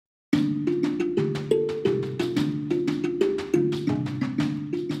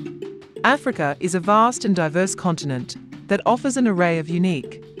Africa is a vast and diverse continent that offers an array of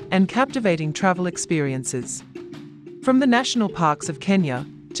unique and captivating travel experiences. From the national parks of Kenya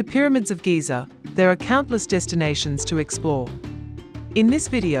to pyramids of Giza, there are countless destinations to explore. In this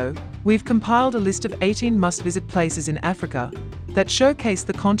video, we've compiled a list of 18 must-visit places in Africa that showcase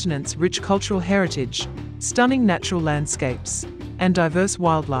the continent's rich cultural heritage, stunning natural landscapes, and diverse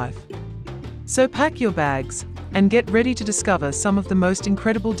wildlife. So pack your bags and get ready to discover some of the most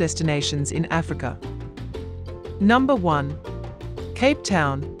incredible destinations in Africa. Number 1. Cape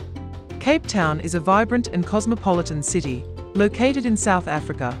Town. Cape Town is a vibrant and cosmopolitan city located in South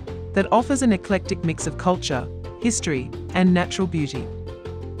Africa that offers an eclectic mix of culture, history, and natural beauty.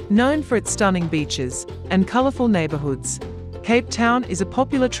 Known for its stunning beaches and colorful neighborhoods, Cape Town is a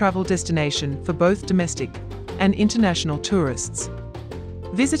popular travel destination for both domestic and international tourists.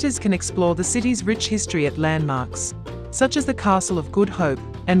 Visitors can explore the city's rich history at landmarks, such as the Castle of Good Hope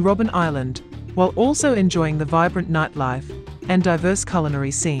and Robben Island, while also enjoying the vibrant nightlife and diverse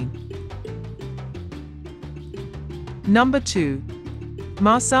culinary scene. Number 2.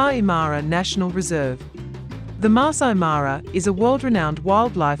 Masai Mara National Reserve. The Masai Mara is a world-renowned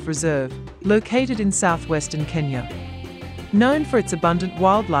wildlife reserve located in southwestern Kenya. Known for its abundant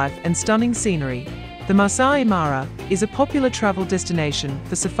wildlife and stunning scenery, the Masai Mara is a popular travel destination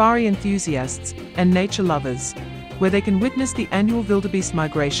for safari enthusiasts and nature lovers, where they can witness the annual wildebeest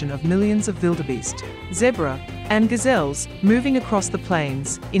migration of millions of wildebeest, zebra, and gazelles moving across the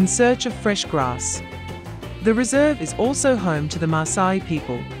plains in search of fresh grass. The reserve is also home to the Masai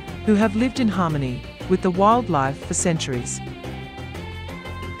people, who have lived in harmony with the wildlife for centuries.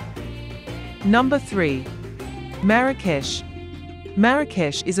 Number 3. Marrakech.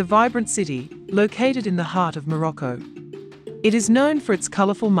 Marrakech is a vibrant city located in the heart of Morocco. It is known for its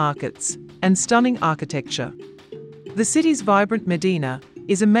colorful markets and stunning architecture. The city's vibrant Medina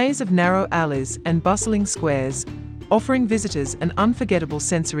is a maze of narrow alleys and bustling squares, offering visitors an unforgettable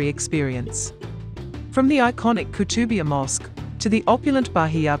sensory experience. From the iconic Koutoubia Mosque to the opulent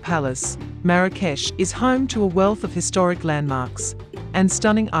Bahia Palace, Marrakech is home to a wealth of historic landmarks and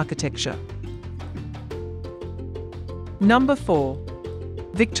stunning architecture. Number 4.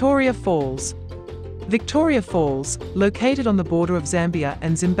 Victoria Falls. Victoria Falls, located on the border of Zambia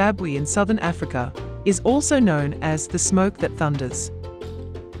and Zimbabwe in southern Africa, is also known as the Smoke That Thunders.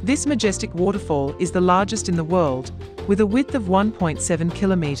 This majestic waterfall is the largest in the world, with a width of 1.7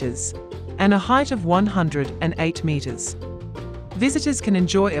 kilometers and a height of 108 meters. Visitors can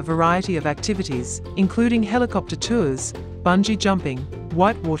enjoy a variety of activities, including helicopter tours, bungee jumping,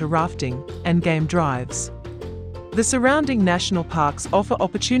 whitewater rafting, and game drives. The surrounding national parks offer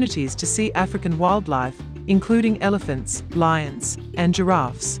opportunities to see African wildlife, including elephants, lions, and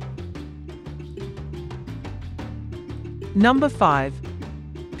giraffes. Number 5.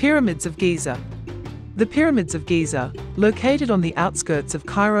 Pyramids of Giza. The Pyramids of Giza, located on the outskirts of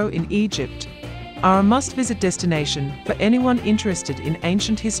Cairo in Egypt, are a must-visit destination for anyone interested in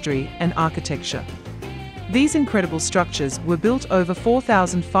ancient history and architecture. These incredible structures were built over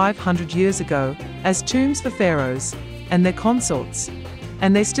 4,500 years ago as tombs for pharaohs and their consorts,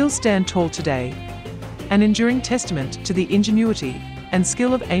 and they still stand tall today, an enduring testament to the ingenuity and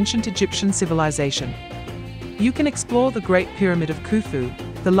skill of ancient Egyptian civilization. You can explore the Great Pyramid of Khufu,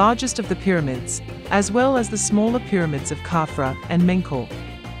 the largest of the pyramids, as well as the smaller pyramids of Khafra and Menkaure.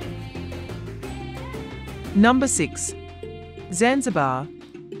 Number 6. Zanzibar.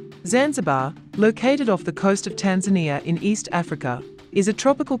 Zanzibar, located off the coast of Tanzania in East Africa, is a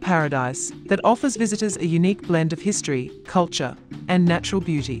tropical paradise that offers visitors a unique blend of history, culture, and natural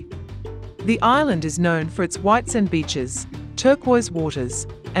beauty. The island is known for its white sand beaches, turquoise waters,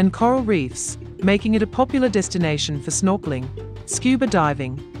 and coral reefs, making it a popular destination for snorkeling, scuba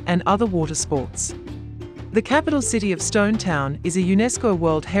diving, and other water sports. The capital city of Stone Town is a UNESCO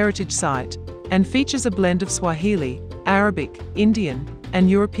World Heritage Site and features a blend of Swahili, Arabic, Indian, and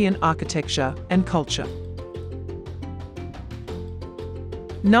European architecture and culture.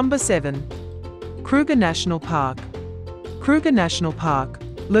 Number 7. Kruger National Park. Kruger National Park,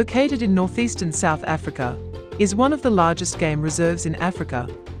 located in northeastern South Africa, is one of the largest game reserves in Africa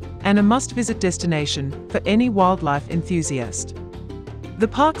and a must-visit destination for any wildlife enthusiast. The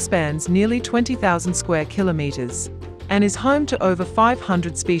park spans nearly 20,000 square kilometers and is home to over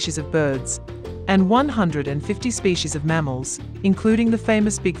 500 species of birds and 150 species of mammals, including the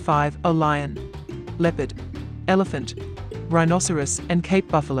famous Big Five of lion, leopard, elephant, rhinoceros, and Cape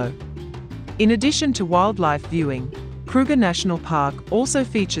buffalo. In addition to wildlife viewing, Kruger National Park also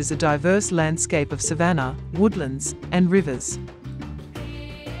features a diverse landscape of savanna, woodlands, and rivers.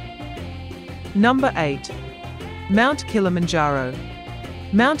 Number 8. Mount Kilimanjaro.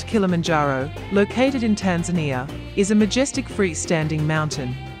 Mount Kilimanjaro, located in Tanzania, is a majestic freestanding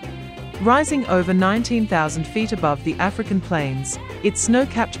mountain. Rising over 19,000 feet above the African plains, its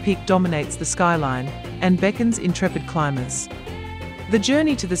snow-capped peak dominates the skyline and beckons intrepid climbers. The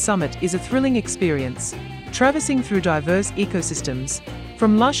journey to the summit is a thrilling experience, traversing through diverse ecosystems,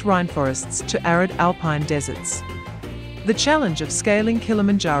 from lush rainforests to arid alpine deserts. The challenge of scaling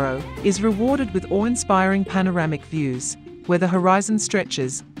Kilimanjaro is rewarded with awe-inspiring panoramic views, where the horizon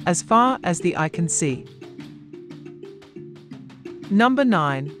stretches as far as the eye can see. Number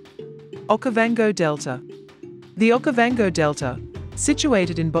 9. Okavango Delta. The Okavango Delta,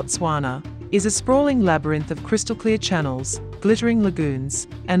 situated in Botswana, is a sprawling labyrinth of crystal-clear channels, glittering lagoons,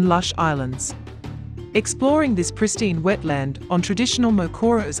 and lush islands. Exploring this pristine wetland on traditional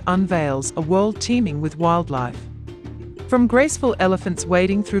Mokoros unveils a world teeming with wildlife. From graceful elephants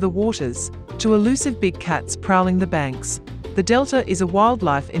wading through the waters to elusive big cats prowling the banks, the delta is a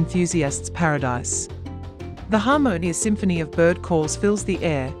wildlife enthusiast's paradise. The harmonious symphony of bird calls fills the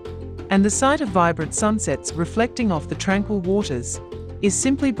air, and the sight of vibrant sunsets reflecting off the tranquil waters is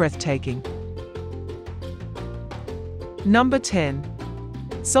simply breathtaking. Number 10.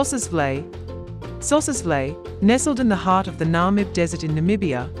 Sossusvlei. Sossusvlei, nestled in the heart of the Namib Desert in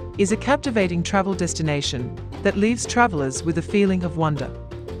Namibia, is a captivating travel destination that leaves travelers with a feeling of wonder.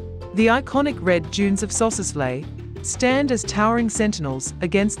 The iconic red dunes of Sossusvlei stand as towering sentinels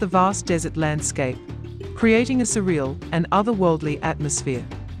against the vast desert landscape, creating a surreal and otherworldly atmosphere.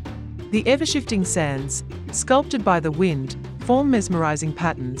 The ever-shifting sands, sculpted by the wind, form mesmerizing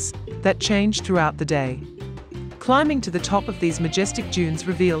patterns that change throughout the day. Climbing to the top of these majestic dunes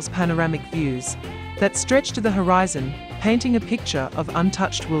reveals panoramic views that stretch to the horizon, painting a picture of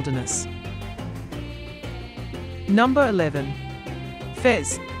untouched wilderness. Number 11.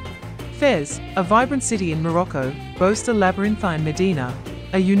 Fez. Fez, a vibrant city in Morocco, boasts a labyrinthine Medina,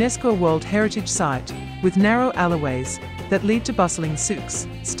 a UNESCO World Heritage Site, with narrow alleyways that lead to bustling souks,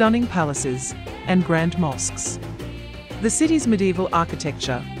 stunning palaces, and grand mosques. The city's medieval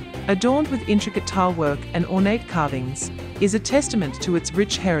architecture, adorned with intricate tilework and ornate carvings, is a testament to its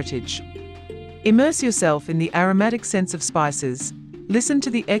rich heritage. Immerse yourself in the aromatic scents of spices, listen to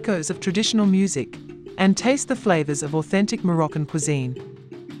the echoes of traditional music, and taste the flavors of authentic Moroccan cuisine.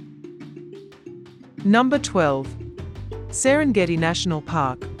 Number 12. Serengeti National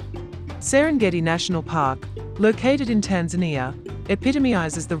Park. Serengeti National Park, located in Tanzania,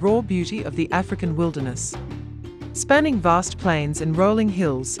 epitomizes the raw beauty of the African wilderness. Spanning vast plains and rolling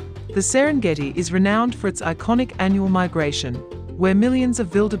hills, the Serengeti is renowned for its iconic annual migration, where millions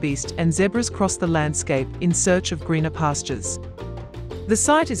of wildebeest and zebras cross the landscape in search of greener pastures. The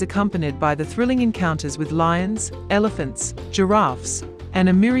site is accompanied by the thrilling encounters with lions, elephants, giraffes, and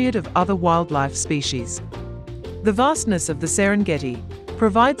a myriad of other wildlife species. The vastness of the Serengeti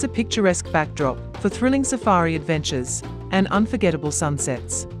provides a picturesque backdrop for thrilling safari adventures and unforgettable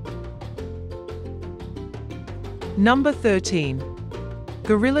sunsets. Number 13.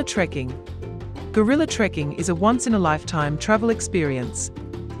 Gorilla Trekking. Gorilla trekking is a once-in-a-lifetime travel experience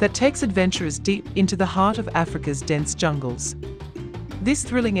that takes adventurers deep into the heart of Africa's dense jungles. This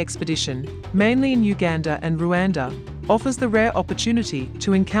thrilling expedition, mainly in Uganda and Rwanda, offers the rare opportunity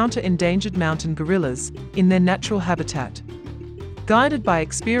to encounter endangered mountain gorillas in their natural habitat. Guided by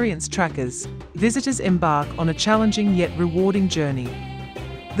experienced trackers, visitors embark on a challenging yet rewarding journey.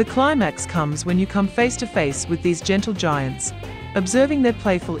 The climax comes when you come face to face with these gentle giants, observing their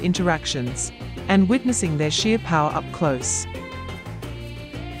playful interactions and witnessing their sheer power up close.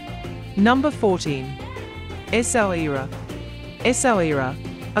 Number 14. Essaouira. Essaouira,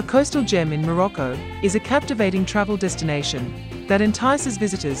 a coastal gem in Morocco, is a captivating travel destination that entices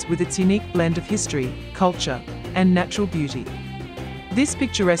visitors with its unique blend of history, culture, and natural beauty. This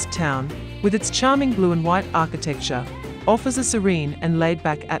picturesque town, with its charming blue and white architecture, offers a serene and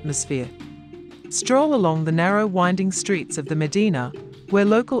laid-back atmosphere. Stroll along the narrow winding streets of the Medina, where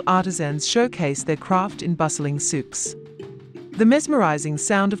local artisans showcase their craft in bustling souks. The mesmerizing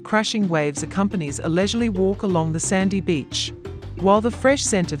sound of crashing waves accompanies a leisurely walk along the sandy beach, while the fresh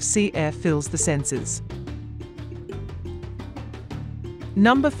scent of sea air fills the senses.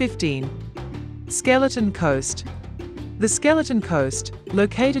 Number 15. Skeleton Coast. The Skeleton Coast,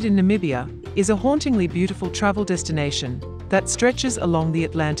 located in Namibia, is a hauntingly beautiful travel destination that stretches along the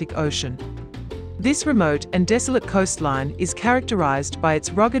Atlantic Ocean. This remote and desolate coastline is characterized by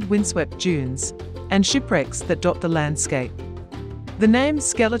its rugged windswept dunes and shipwrecks that dot the landscape. The name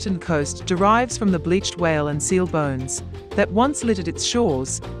Skeleton Coast derives from the bleached whale and seal bones that once littered its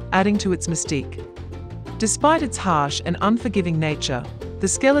shores, adding to its mystique. Despite its harsh and unforgiving nature, the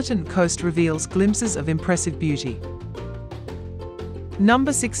Skeleton Coast reveals glimpses of impressive beauty.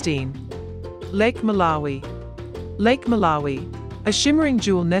 Number 16. Lake Malawi. Lake Malawi, a shimmering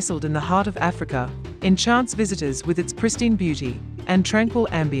jewel nestled in the heart of Africa, enchants visitors with its pristine beauty and tranquil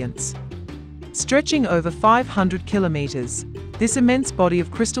ambience. Stretching over 500 kilometers, this immense body of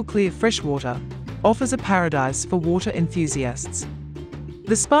crystal-clear freshwater offers a paradise for water enthusiasts.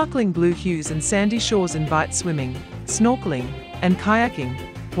 The sparkling blue hues and sandy shores invite swimming, snorkeling, and kayaking,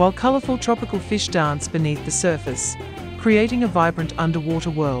 while colorful tropical fish dance beneath the surface, creating a vibrant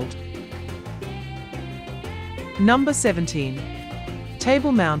underwater world. Number 17.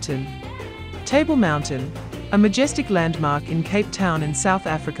 Table Mountain. Table Mountain, a majestic landmark in Cape Town in South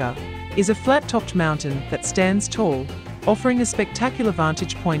Africa, is a flat-topped mountain that stands tall, offering a spectacular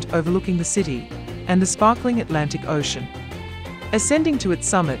vantage point overlooking the city and the sparkling Atlantic Ocean. Ascending to its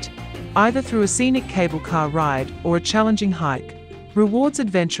summit, either through a scenic cable car ride or a challenging hike, rewards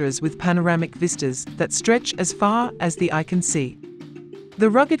adventurers with panoramic vistas that stretch as far as the eye can see. The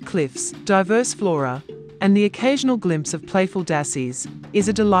rugged cliffs, diverse flora, and the occasional glimpse of playful dassies is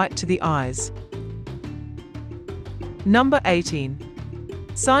a delight to the eyes. Number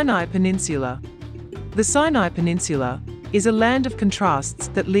 18. Sinai Peninsula. The Sinai Peninsula is a land of contrasts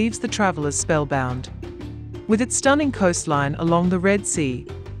that leaves the travelers spellbound. With its stunning coastline along the Red Sea,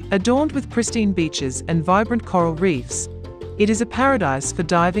 adorned with pristine beaches and vibrant coral reefs, it is a paradise for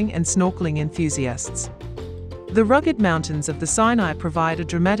diving and snorkeling enthusiasts. The rugged mountains of the Sinai provide a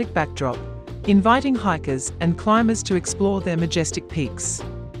dramatic backdrop, inviting hikers and climbers to explore their majestic peaks.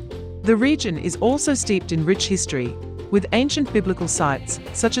 The region is also steeped in rich history, with ancient biblical sites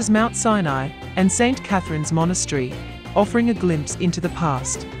such as Mount Sinai and St. Catherine's Monastery offering a glimpse into the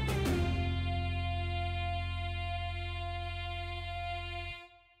past.